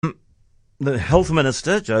The Health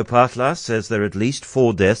Minister, Joe Phaahla, says there are at least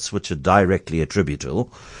 4 deaths which are directly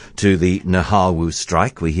attributable to the Nehawu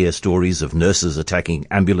strike. We hear stories of nurses attacking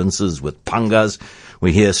ambulances with pangas.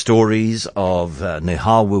 We hear stories of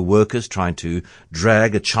Nehawu workers trying to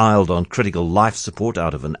drag a child on critical life support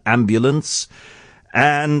out of an ambulance.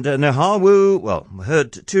 And Nehawu,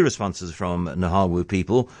 heard 2 responses from Nehawu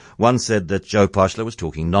people. One said that Joe Phaahla was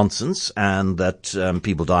talking nonsense and that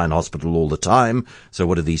people die in hospital all the time. So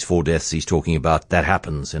what are these 4 deaths he's talking about? That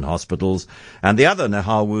happens in hospitals. And the other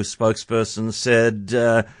Nehawu spokesperson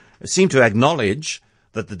seemed to acknowledge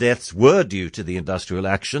that the deaths were due to the industrial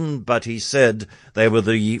action, but he said they were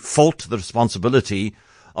the responsibility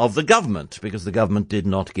of the government, because the government did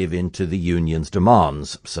not give in to the union's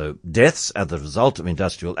demands. So deaths as a result of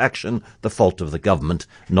industrial action, the fault of the government,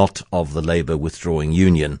 not of the Labour withdrawing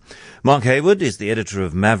union. Mark Hayward is the editor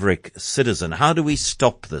of Maverick Citizen. How do we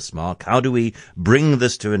stop this, Mark? How do we bring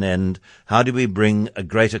this to an end? How do we bring a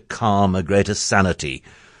greater calm, a greater sanity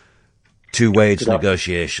to wage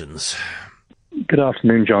negotiations? Good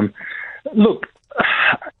afternoon, John. Look,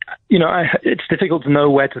 it's difficult to know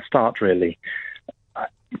where to start, really.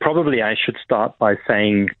 Probably I should start by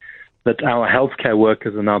saying that our healthcare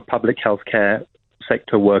workers and our public healthcare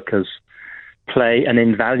sector workers play an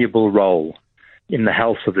invaluable role in the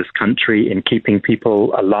health of this country, in keeping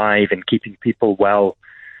people alive, in keeping people well.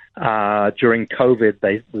 During COVID,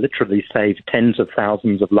 they literally saved tens of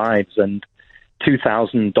thousands of lives, and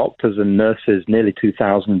 2,000 doctors and nurses, nearly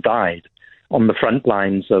 2,000 died on the front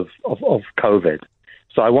lines of COVID.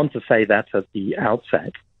 So I want to say that at the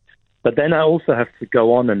outset. But then I also have to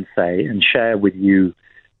go on and say and share with you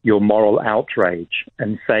your moral outrage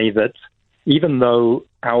and say that even though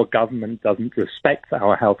our government doesn't respect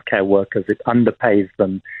our healthcare workers, it underpays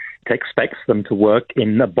them, it expects them to work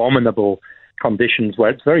in abominable conditions where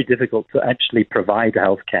it's very difficult to actually provide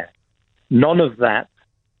healthcare. None of that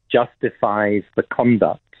justifies the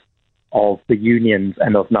conduct of the unions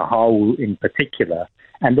and of Nehawu in particular,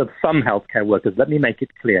 and of some healthcare workers. Let me make it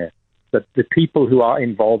clear that the people who are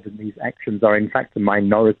involved in these actions are in fact a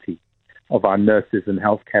minority of our nurses and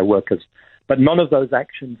healthcare workers. But none of those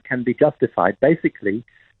actions can be justified. Basically,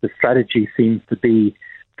 the strategy seems to be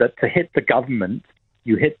that to hit the government,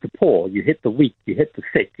 you hit the poor, you hit the weak, you hit the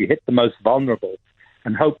sick, you hit the most vulnerable,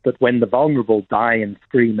 and hope that when the vulnerable die and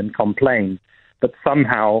scream and complain, that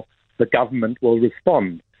somehow the government will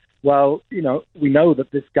respond. Well, we know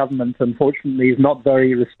that this government, unfortunately, is not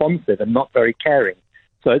very responsive and not very caring.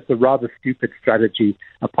 So it's a rather stupid strategy,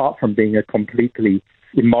 apart from being a completely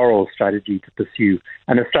immoral strategy to pursue,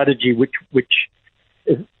 and a strategy which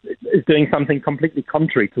is doing something completely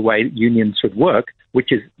contrary to the way unions should work,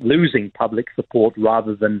 which is losing public support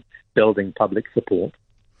rather than building public support.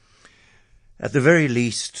 At the very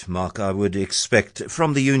least, Mark, I would expect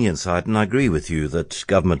from the union side, and I agree with you, that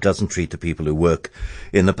government doesn't treat the people who work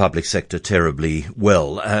in the public sector terribly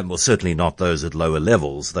well. Certainly not those at lower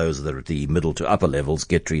levels. Those that are at the middle to upper levels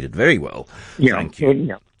get treated very well. Yeah. Thank you.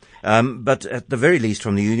 Yeah. But at the very least,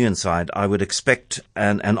 from the union side, I would expect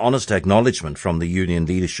an honest acknowledgement from the union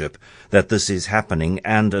leadership that this is happening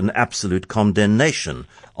and an absolute condemnation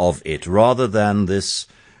of it, rather than this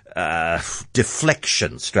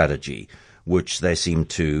deflection strategy which they seem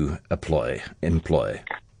to employ.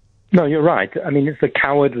 No, you're right. I mean, it's a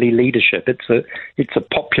cowardly leadership. It's a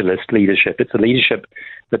populist leadership. It's a leadership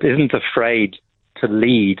that isn't afraid to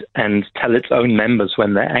lead and tell its own members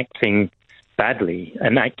when they're acting badly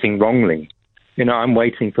and acting wrongly. I'm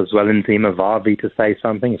waiting for Zwelinzima Vavi to say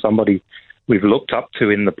something, somebody we've looked up to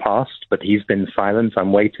in the past, but he's been silent.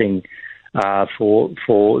 I'm waiting for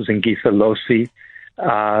Zingisa Losi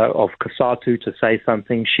of Kasatu to say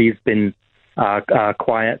something. She's been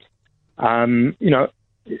quiet.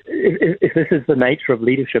 If this is the nature of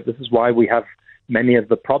leadership, this is why we have many of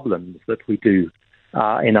the problems that we do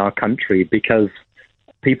in our country, because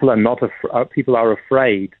people are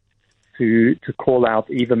afraid to call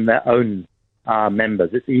out even their own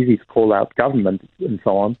members. It's easy to call out government and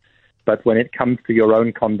so on, but when it comes to your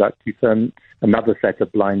own conduct, you turn another set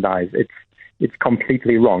of blind eyes. It's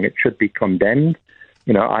completely wrong. It should be condemned.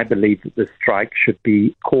 I believe that the strike should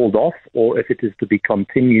be called off, or if it is to be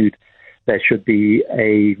continued, there should be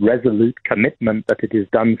a resolute commitment that it is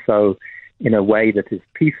done so in a way that is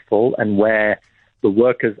peaceful and where the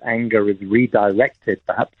workers' anger is redirected,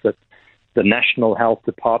 perhaps at the National Health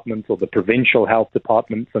Department or the provincial health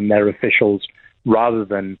departments and their officials, rather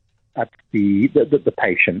than at the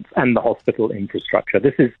patients and the hospital infrastructure.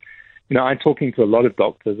 This is, I'm talking to a lot of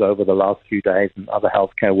doctors over the last few days and other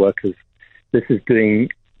healthcare workers. This is doing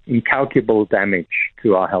incalculable damage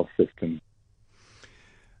to our health system.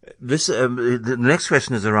 The next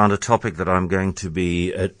question is around a topic that I'm going to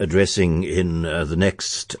be addressing in the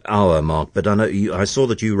next hour, Mark. But I saw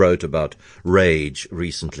that you wrote about rage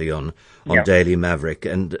recently on Daily Maverick,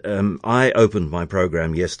 and I opened my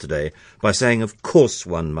program yesterday by saying, of course,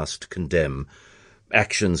 one must condemn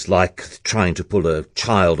actions like trying to pull a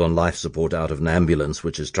child on life support out of an ambulance,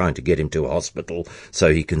 which is trying to get him to a hospital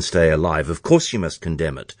so he can stay alive. Of course you must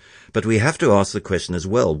condemn it. But we have to ask the question as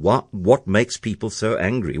well, what makes people so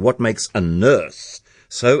angry? What makes a nurse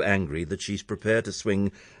so angry that she's prepared to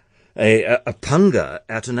swing a punga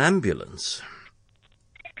at an ambulance?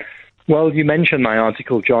 Well, you mentioned my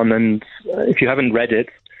article, John, and if you haven't read it,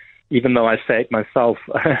 even though I say it myself,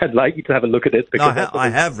 I'd like you to have a look at it. Because I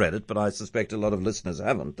have read it, but I suspect a lot of listeners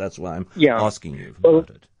haven't. That's why I'm asking you about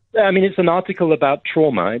it. I mean, it's an article about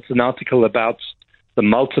trauma. It's an article about the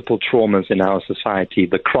multiple traumas in our society,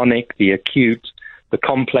 the chronic, the acute, the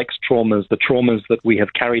complex traumas, the traumas that we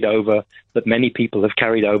have carried over, that many people have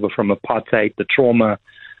carried over from apartheid, the trauma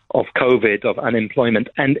of COVID, of unemployment,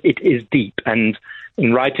 and it is deep. And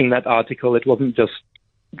in writing that article, it wasn't just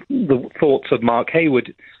the thoughts of Mark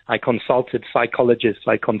Hayward. I consulted psychologists.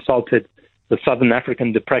 I consulted the Southern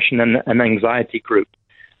African Depression and Anxiety Group.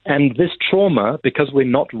 And this trauma, because we're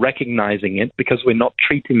not recognizing it, because we're not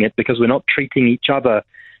treating it, because we're not treating each other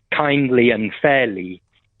kindly and fairly,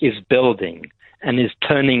 is building and is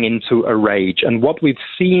turning into a rage. And what we've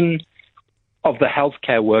seen of the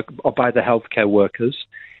healthcare work, or by the healthcare workers,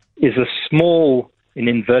 is a small, in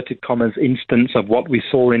inverted commas, instance of what we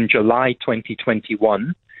saw in July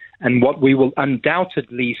 2021 and what we will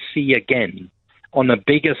undoubtedly see again on a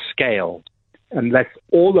bigger scale unless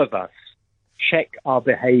all of us check our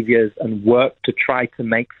behaviors and work to try to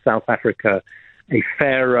make South Africa a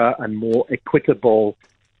fairer and more equitable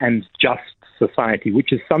and just society,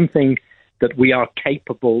 which is something that we are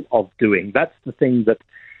capable of doing. That's the thing that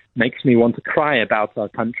makes me want to cry about our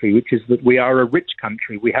country, which is that we are a rich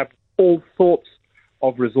country. We have all sorts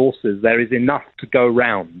of resources. There is enough to go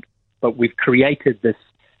round, but we've created this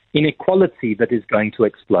inequality that is going to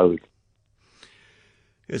explode.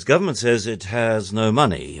 His government says it has no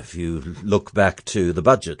money. If you look back to the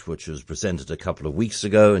budget, which was presented a couple of weeks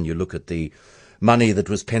ago, and you look at the money that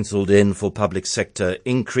was penciled in for public sector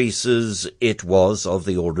increases, it was of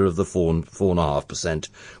the order of the 4.5%,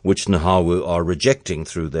 which Nahawu are rejecting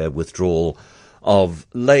through their withdrawal of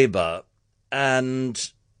Labour.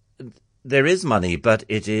 And there is money, but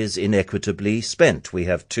it is inequitably spent. We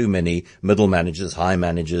have too many middle managers, high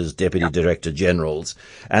managers, deputy director generals,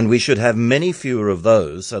 and we should have many fewer of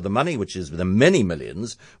those. So the money, which is the many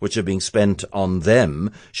millions which are being spent on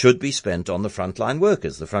them, should be spent on the frontline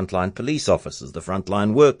workers, the frontline police officers, the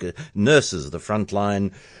frontline nurses, the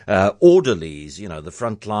frontline orderlies, the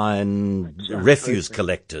frontline refuse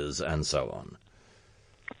collectors, and so on.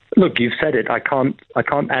 Look, you've said it. I can't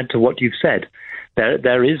add to what you've said.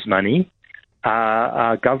 There is money.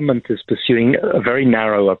 Our government is pursuing a very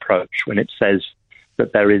narrow approach when it says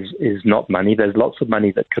that there is not money. There's lots of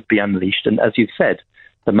money that could be unleashed. And as you've said,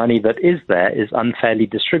 the money that is there is unfairly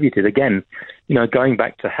distributed. Again, going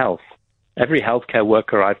back to health, every healthcare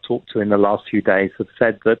worker I've talked to in the last few days have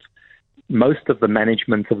said that most of the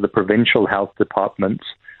management of the provincial health departments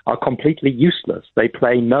are completely useless. They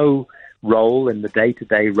play no role in the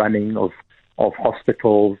day-to-day running of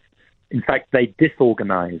hospitals. In fact, they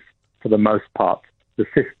disorganize, for the most part, the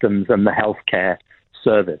systems and the healthcare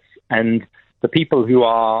service. And the people who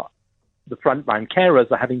are the frontline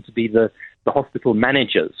carers are having to be the hospital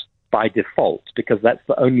managers by default, because that's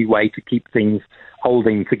the only way to keep things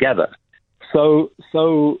holding together. So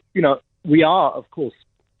we are, of course,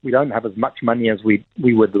 we don't have as much money as we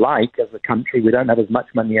would like as a country. We don't have as much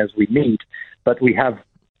money as we need, but we have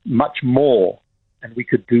much more, and we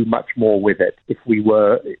could do much more with it if we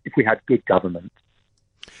had good government.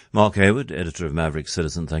 Mark Hayward, editor of Maverick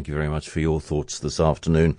Citizen, thank you very much for your thoughts this afternoon.